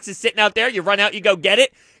a box is sitting out there. You run out, you go get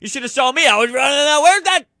it. You should have saw me. I was running out.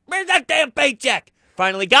 Where's that damn paycheck?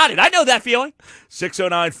 Finally got it. I know that feeling.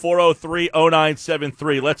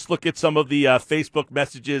 609-403-0973. Let's look at some of the Facebook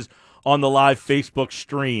messages on the live Facebook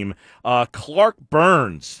stream. Clark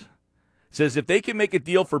Burns says if they can make a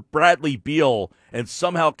deal for Bradley Beal and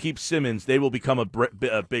somehow keep Simmons, they will become a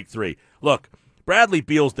big three. Look, Bradley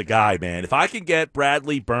Beal's the guy, man. If I can get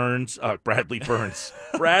Bradley Beal,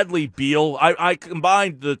 I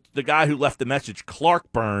combined the guy who left the message,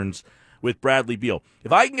 Clark Burns, with Bradley Beal.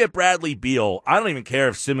 If I can get Bradley Beal, I don't even care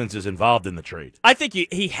if Simmons is involved in the trade. I think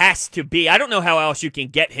he has to be. I don't know how else you can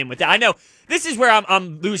get him with that. I know this is where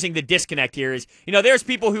I'm losing the disconnect here is, there's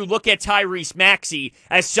people who look at Tyrese Maxey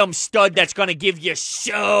as some stud that's going to give you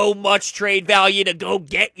so much trade value to go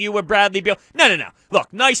get you a Bradley Beal. No.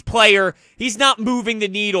 Look, nice player. He's not moving the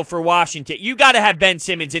needle for Washington. You got to have Ben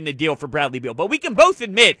Simmons in the deal for Bradley Beal. But we can both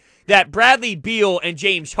admit that Bradley Beal and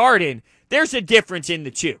James Harden, there's a difference in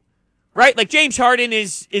the two. Right? Like James Harden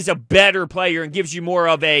is a better player and gives you more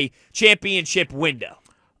of a championship window.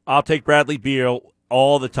 I'll take Bradley Beal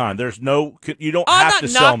all the time. You don't have to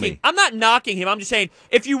sell me. I'm not knocking him. I'm just saying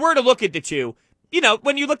if you were to look at the two,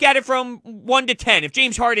 when you look at it from 1 to 10, if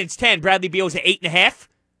James Harden's 10, Bradley Beal's at 8.5.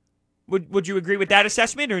 Would you agree with that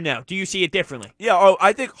assessment or no? Do you see it differently? Yeah,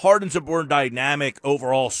 I think Harden's a more dynamic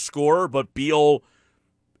overall scorer, but Beal,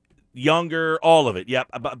 younger, all of it. Yeah,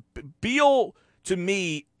 but Beal, to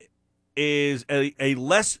me, is a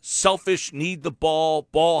less selfish, need the ball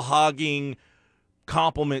hogging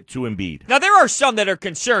compliment to Embiid. Now, there are some that are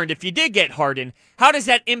concerned if you did get Harden, how does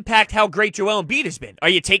that impact how great Joel Embiid has been? Are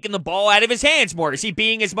you taking the ball out of his hands more? Is he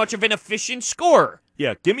being as much of an efficient scorer?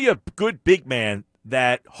 Yeah, give me a good big man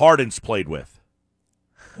that Harden's played with.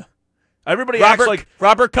 Everybody acts like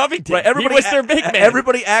Robert Covington. Right, everybody he was their big man.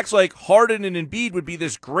 Everybody acts like Harden and Embiid would be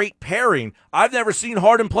this great pairing. I've never seen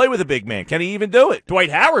Harden play with a big man. Can he even do it?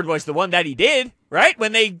 Dwight Howard was the one that he did, right?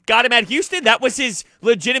 When they got him at Houston, that was his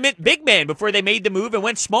legitimate big man before they made the move and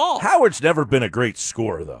went small. Howard's never been a great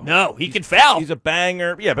scorer, though. No, he can foul. He's a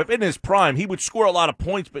banger. Yeah, but in his prime, he would score a lot of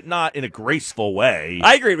points, but not in a graceful way.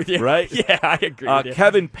 I agree with you. Right? Yeah, I agree with you.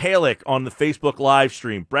 Kevin Palick on the Facebook live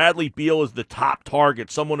stream. Bradley Beal is the top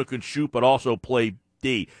target, someone who can shoot but also play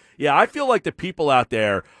D. Yeah, I feel like the people out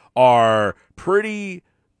there are pretty,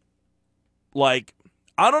 like,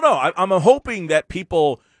 I don't know. I'm hoping that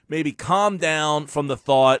people maybe calm down from the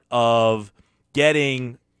thought of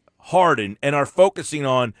getting Harden and are focusing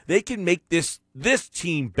on they can make this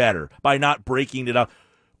team better by not breaking it up.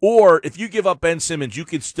 Or if you give up Ben Simmons, you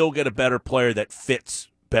could still get a better player that fits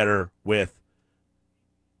better with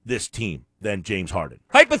this team than James Harden.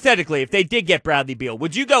 Hypothetically, if they did get Bradley Beal,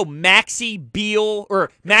 would you go Maxey, Beal, or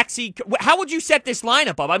Maxey? How would you set this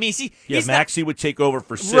lineup up? I mean, Maxey would take over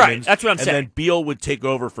for Simmons. Right, that's what I'm saying. And then Beal would take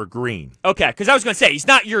over for Green. Okay, because I was going to say, he's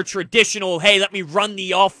not your traditional, hey, let me run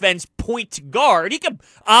the offense point guard. He could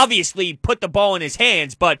obviously put the ball in his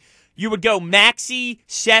hands, but you would go Maxey,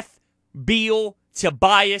 Seth, Beal,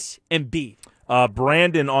 Tobias, and Embiid.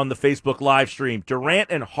 Brandon on the Facebook live stream, Durant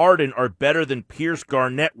and Harden are better than Pierce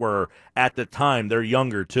Garnett were at the time. They're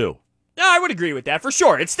younger, too. No, I would agree with that, for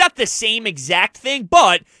sure. It's not the same exact thing,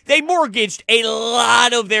 but they mortgaged a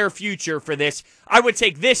lot of their future for this. I would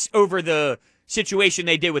take this over the situation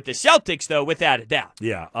they did with the Celtics, though, without a doubt.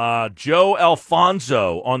 Yeah. Joe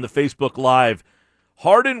Alfonso on the Facebook live,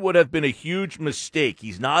 Harden would have been a huge mistake.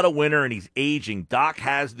 He's not a winner, and he's aging. Doc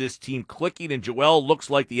has this team clicking, and Joel looks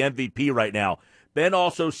like the MVP right now. Ben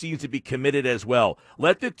also seems to be committed as well.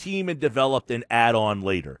 Let the team and develop and add on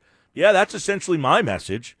later. Yeah, that's essentially my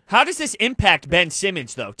message. How does this impact Ben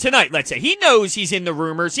Simmons, though? Tonight, let's say. He knows he's in the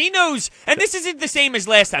rumors. He knows, and this isn't the same as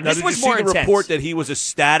last time. Now, this was more intense. Did you see the report that he was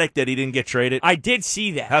ecstatic that he didn't get traded? I did see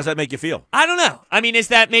that. How does that make you feel? I don't know. I mean, is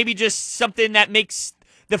that maybe just something that makes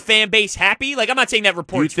the fan base happy? Like, I'm not saying that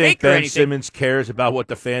report's fake or anything. Do you think Ben Simmons cares about what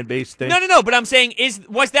the fan base thinks? No. But I'm saying,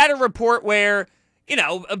 was that a report where,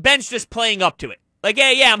 Ben's just playing up to it? Like,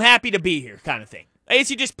 hey, yeah, I'm happy to be here kind of thing. Is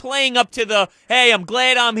he just playing up to the, hey, I'm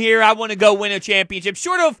glad I'm here, I want to go win a championship?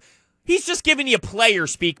 Sort of, he's just giving you player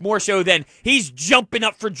speak more so than he's jumping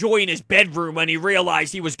up for joy in his bedroom when he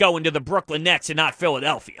realized he was going to the Brooklyn Nets and not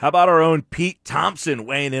Philadelphia. How about our own Pete Thompson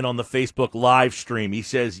weighing in on the Facebook live stream? He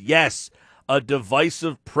says, yes, a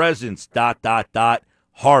divisive presence, ...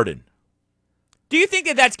 Harden. Do you think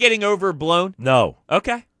that that's getting overblown? No.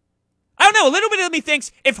 Okay. I don't know. A little bit of me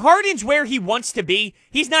thinks if Harden's where he wants to be,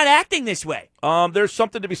 he's not acting this way. There's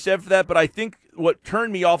something to be said for that, but I think what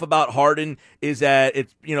turned me off about Harden is that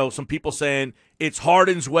it's, some people saying it's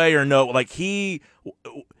Harden's way or no. Like in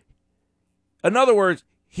other words,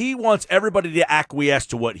 he wants everybody to acquiesce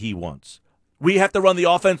to what he wants. We have to run the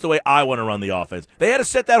offense the way I want to run the offense. They had to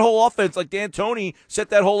set that whole offense like D'Antoni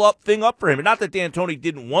set that whole thing up for him. And not that D'Antoni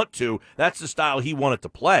didn't want to. That's the style he wanted to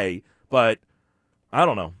play, but I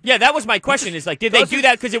don't know. Yeah, that was my question. Is like, did they do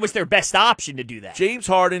that because it was their best option to do that? James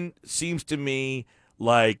Harden seems to me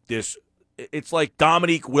like this. It's like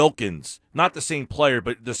Dominique Wilkins. Not the same player,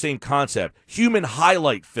 but the same concept. Human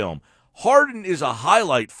highlight film. Harden is a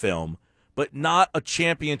highlight film, but not a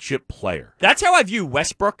championship player. That's how I view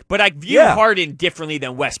Westbrook, but I view Harden differently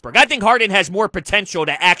than Westbrook. I think Harden has more potential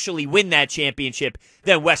to actually win that championship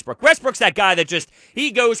than Westbrook. Westbrook's that guy that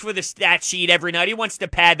he goes for the stat sheet every night. He wants to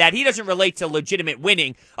pad that. He doesn't relate to legitimate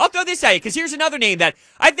winning. I'll throw this at you, because here's another name that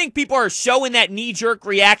I think people are showing that knee-jerk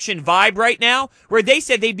reaction vibe right now, where they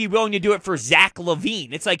said they'd be willing to do it for Zach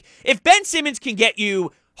LaVine. It's like, if Ben Simmons can get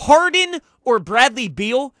you Harden or Bradley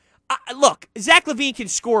Beal, look, Zach LaVine can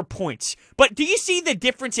score points, but do you see the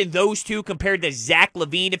difference in those two compared to Zach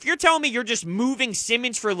LaVine? If you're telling me you're just moving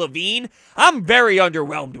Simmons for LaVine, I'm very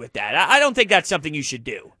underwhelmed with that. I don't think that's something you should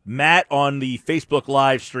do. Matt on the Facebook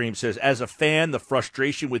live stream says, as a fan, the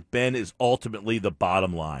frustration with Ben is ultimately the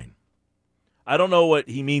bottom line. I don't know what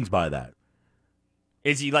he means by that.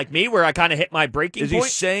 Is he like me, where I kind of hit my breaking point? Is he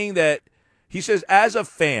saying that, he says, as a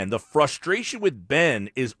fan, the frustration with Ben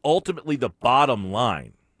is ultimately the bottom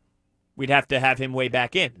line? We'd have to have him way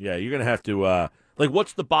back in. Yeah, you're going to have to,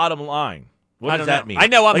 what's the bottom line? What does that mean? I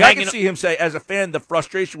know I can see him say, as a fan, the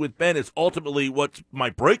frustration with Ben is ultimately what's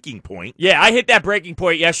my breaking point. Yeah, I hit that breaking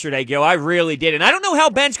point yesterday, Gil. I really did. And I don't know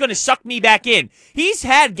how Ben's going to suck me back in. He's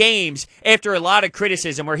had games after a lot of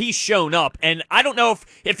criticism where he's shown up, and I don't know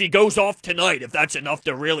if he goes off tonight, if that's enough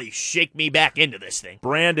to really shake me back into this thing.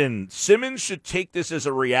 Brandon, Simmons should take this as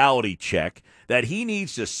a reality check that he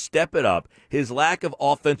needs to step it up. His lack of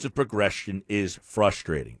offensive progression is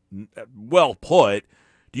frustrating. Well put.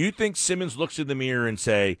 Do you think Simmons looks in the mirror and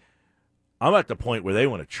say, I'm at the point where they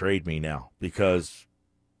want to trade me now because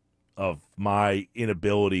of my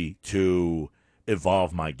inability to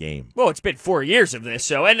evolve my game? Well, it's been 4 years of this,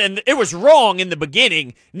 so and it was wrong in the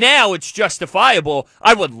beginning. Now it's justifiable.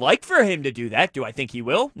 I would like for him to do that. Do I think he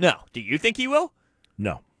will? No. Do you think he will?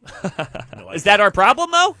 No. Is that our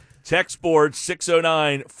problem, though? Text board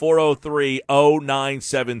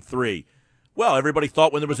 609-403-0973. Well, everybody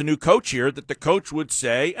thought when there was a new coach here that the coach would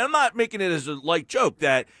say, and I'm not making it as a light joke,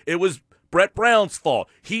 that it was Brett Brown's fault.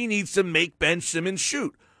 He needs to make Ben Simmons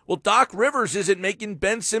shoot. Well, Doc Rivers isn't making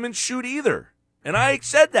Ben Simmons shoot either. And I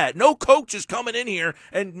said that. No coach is coming in here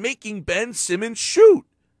and making Ben Simmons shoot.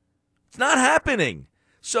 It's not happening.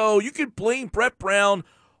 So you can blame Brett Brown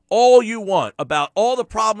all you want about all the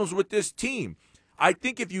problems with this team. I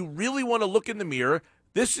think if you really want to look in the mirror,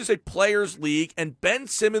 this is a players' league, and Ben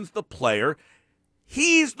Simmons, the player,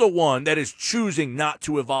 he's the one that is choosing not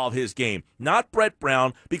to evolve his game, not Brett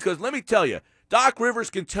Brown, because let me tell you, Doc Rivers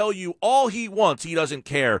can tell you all he wants. He doesn't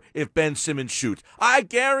care if Ben Simmons shoots. I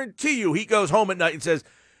guarantee you he goes home at night and says,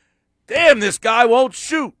 damn, this guy won't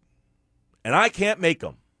shoot. And I can't make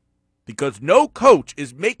him, because no coach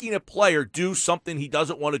is making a player do something he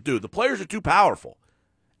doesn't want to do. The players are too powerful.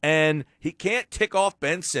 And he can't tick off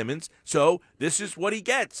Ben Simmons, so this is what he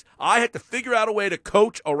gets. I had to figure out a way to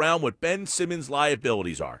coach around what Ben Simmons'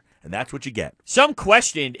 liabilities are, and that's what you get. Some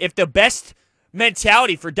questioned if the best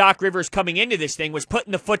mentality for Doc Rivers coming into this thing was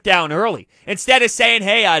putting the foot down early. Instead of saying,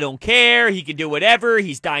 hey, I don't care, he can do whatever,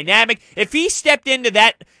 he's dynamic. If he stepped into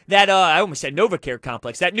that I almost said NovaCare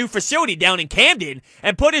complex, that new facility down in Camden,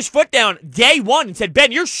 and put his foot down day one and said,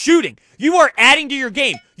 Ben, you're shooting. You are adding to your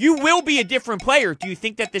game. You will be a different player. Do you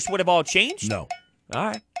think that this would have all changed? No. All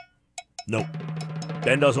right. Nope.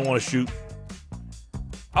 Ben doesn't want to shoot.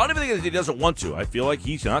 I don't even think that he doesn't want to. I feel like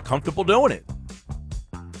he's not comfortable doing it.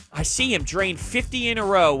 I see him drain 50 in a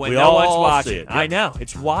row when We no all one's see watching. it, yep. I know.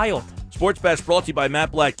 It's wild. Sports Bash brought to you by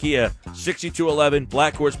Matt Black Kia, 6211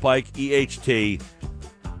 Black Horse Pike, EHT.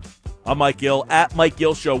 I'm Mike Gill, at Mike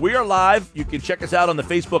Gill Show. We are live. You can check us out on the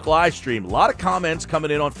Facebook live stream. A lot of comments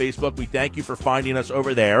coming in on Facebook. We thank you for finding us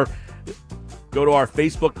over there. Go to our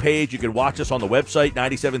Facebook page. You can watch us on the website,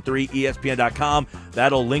 973ESPN.com.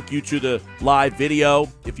 That'll link you to the live video.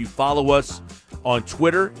 If you follow us on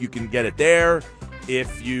Twitter, you can get it there.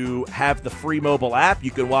 If you have the free mobile app,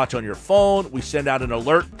 you can watch on your phone. We send out an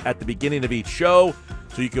alert at the beginning of each show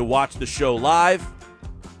so you can watch the show live.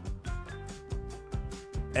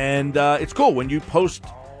 And it's cool. When you post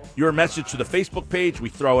your message to the Facebook page, we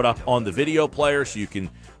throw it up on the video player so you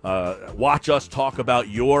can watch us talk about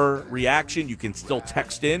your reaction. You can still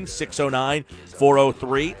text in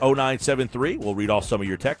 609-403-0973. We'll read off some of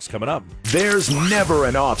your texts coming up. There's never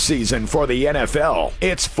an off season for the NFL.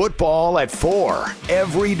 It's football at 4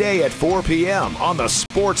 every day at 4 p.m. on the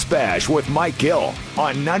Sports Bash with Mike Gill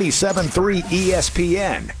on 97.3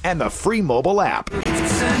 ESPN and the free mobile app.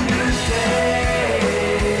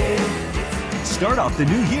 Start off the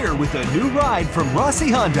new year with a new ride from Rossi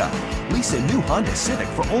Honda. Lease a new Honda Civic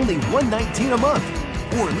for only $119 a month.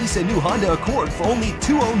 Or lease a new Honda Accord for only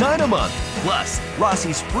 $209 a month. Plus,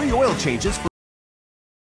 Rossi's free oil changes for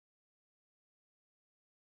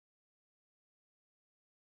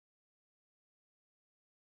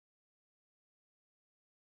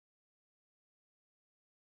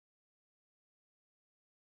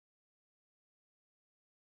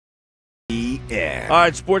All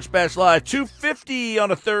right, Sports Bash Live, 2:50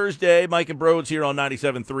 on a Thursday. Mike and Brodes here on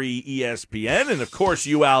 97.3 ESPN. And, of course,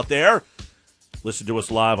 you out there, listen to us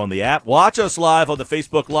live on the app. Watch us live on the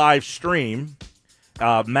Facebook live stream.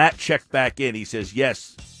 Matt checked back in. He says,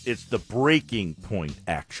 yes, it's the breaking point,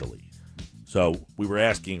 actually. So we were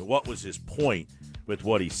asking what was his point with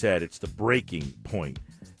what he said. It's the breaking point,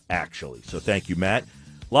 actually. So thank you, Matt.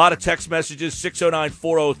 A lot of text messages,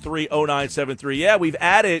 609-403-0973. Yeah, we've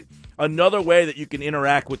added another way that you can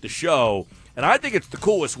interact with the show, and I think it's the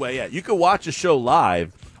coolest way yet. You can watch the show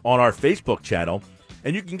live on our Facebook channel,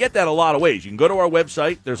 and you can get that a lot of ways. You can go to our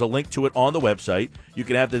website. There's a link to it on the website. You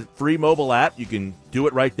can have the free mobile app. You can do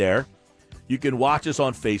it right there. You can watch us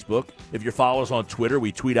on Facebook. If you follow us on Twitter,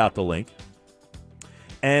 we tweet out the link.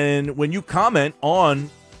 And when you comment on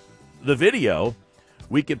the video,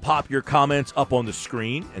 we can pop your comments up on the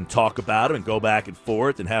screen and talk about them and go back and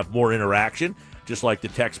forth and have more interaction. Just like the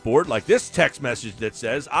text board, like this text message that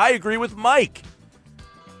says, I agree with Mike.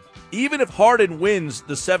 Even if Harden wins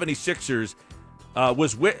the 76ers,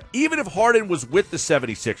 even if Harden was with the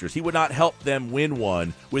 76ers, he would not help them win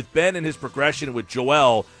one. With Ben and his progression with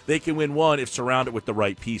Joel, they can win one if surrounded with the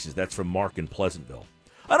right pieces. That's from Mark in Pleasantville.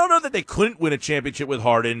 I don't know that they couldn't win a championship with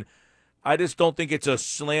Harden. I just don't think it's a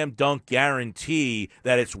slam dunk guarantee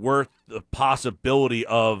that it's worth the possibility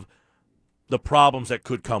of the problems that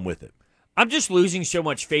could come with it. I'm just losing so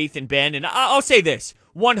much faith in Ben, and I'll say this.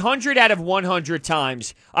 100 out of 100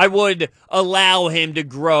 times, I would allow him to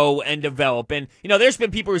grow and develop. And, there's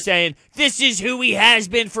been people who are saying, this is who he has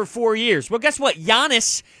been for 4 years. Well, guess what?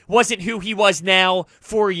 Giannis wasn't who he was now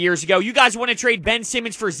 4 years ago. You guys want to trade Ben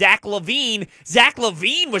Simmons for Zach LaVine. Zach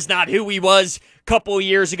LaVine was not who he was a couple of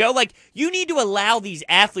years ago. You need to allow these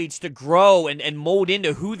athletes to grow and mold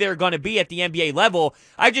into who they're going to be at the NBA level.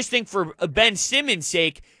 I just think for Ben Simmons'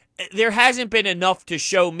 sake, there hasn't been enough to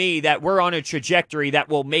show me that we're on a trajectory that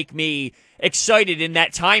will make me excited in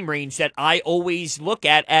that time range that I always look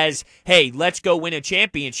at as, hey, let's go win a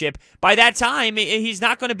championship. By that time, he's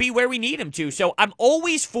not going to be where we need him to. So I'm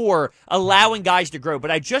always for allowing guys to grow,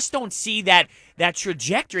 but I just don't see that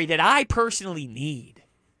trajectory that I personally need.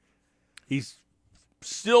 He's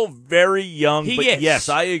still very young, He but is. yes,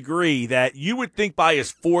 I agree that you would think by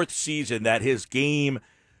his fourth season that his game,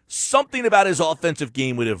 something about his offensive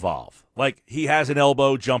game would evolve. Like he has an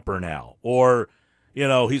elbow jumper now, or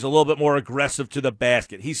he's a little bit more aggressive to the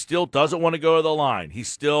basket. He still doesn't want to go to the line. He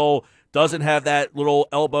still doesn't have that little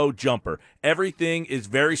elbow jumper. Everything is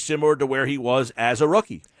very similar to where he was as a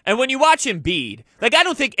rookie. And when you watch Embiid, I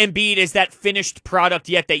don't think Embiid is that finished product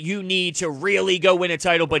yet that you need to really go win a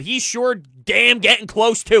title, but he's sure damn getting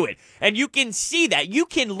close to it. And you can see that. You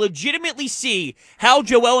can legitimately see how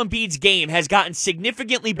Joel Embiid's game has gotten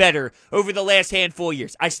significantly better over the last handful of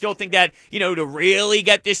years. I still think that, to really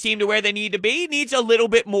get this team to where they need to be, needs a little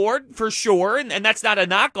bit more for sure, and that's not a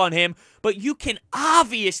knock on him. But you can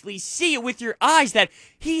obviously see it with your eyes that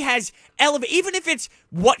he has elevated. Even if it's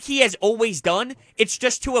what he has always done, it's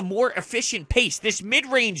just to a more efficient pace. This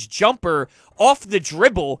mid-range jumper off the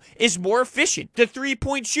dribble is more efficient. The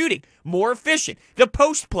three-point shooting, more efficient. The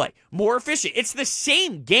post play, more efficient. It's the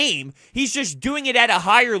same game. He's just doing it at a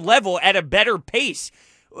higher level, at a better pace.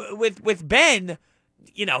 With Ben,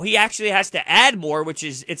 he actually has to add more, which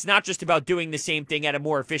is, it's not just about doing the same thing at a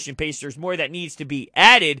more efficient pace. There's more that needs to be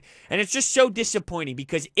added, and it's just so disappointing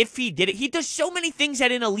because if he did it, he does so many things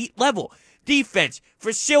at an elite level. Defense,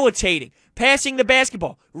 facilitating, passing the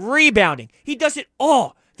basketball, rebounding. He does it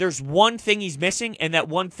all. There's one thing he's missing, and that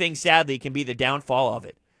one thing, sadly, can be the downfall of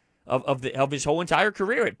it, of his whole entire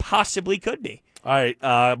career. It possibly could be. All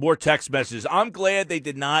right, more text messages. I'm glad they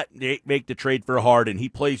did not make the trade for Harden. He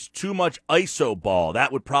plays too much ISO ball.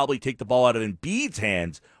 That would probably take the ball out of Embiid's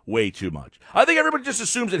hands way too much. I think everybody just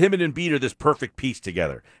assumes that him and Embiid are this perfect piece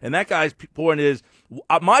together. And that guy's point is,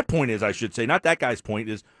 my point is, I should say, not that guy's point,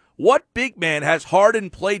 is what big man has Harden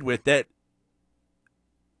played with that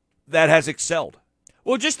has excelled?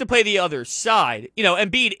 Well, just to play the other side,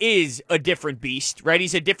 Embiid is a different beast, right?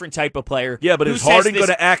 He's a different type of player. Yeah, but is Harden going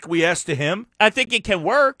to acquiesce to him? I think it can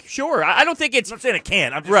work, sure. I don't think it's... I'm not saying it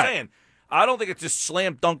can. I'm just right. saying, I don't think it's just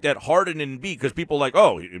slam dunk that Harden and Embiid because people are like,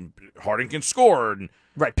 oh, Harden can score.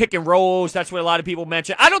 Right, pick and rolls, that's what a lot of people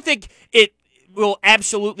mention. I don't think it will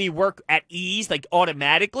absolutely work at ease, like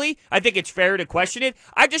automatically. I think it's fair to question it.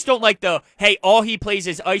 I just don't like hey, all he plays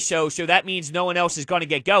is ISO, so that means no one else is going to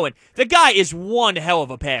get going. The guy is one hell of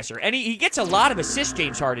a passer, and he gets a lot of assists,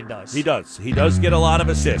 James Harden does. He does. He does get a lot of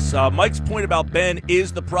assists. Mike's point about Ben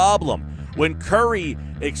is the problem. When Curry,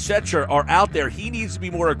 etc., are out there, he needs to be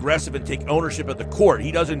more aggressive and take ownership of the court.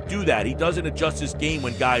 He doesn't do that. He doesn't adjust his game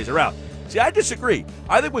when guys are out. See, I disagree.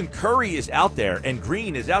 I think when Curry is out there and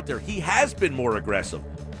Green is out there, he has been more aggressive.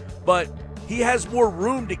 But he has more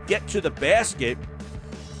room to get to the basket.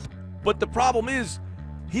 But the problem is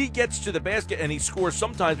he gets to the basket and he scores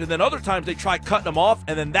sometimes, and then other times they try cutting him off,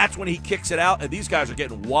 and then that's when he kicks it out, and these guys are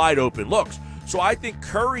getting wide open looks. So I think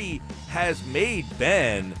Curry has made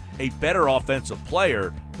Ben a better offensive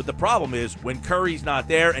player. But the problem is when Curry's not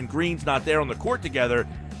there and Green's not there on the court together,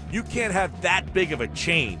 you can't have that big of a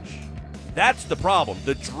change. That's the problem.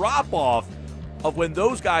 The drop-off of when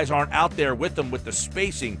those guys aren't out there with them with the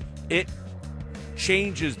spacing, it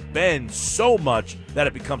changes Ben so much that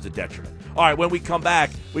it becomes a detriment. All right, when we come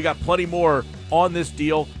back, we got plenty more on this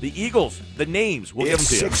deal. The Eagles, the names, we'll give them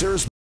to you. Sixers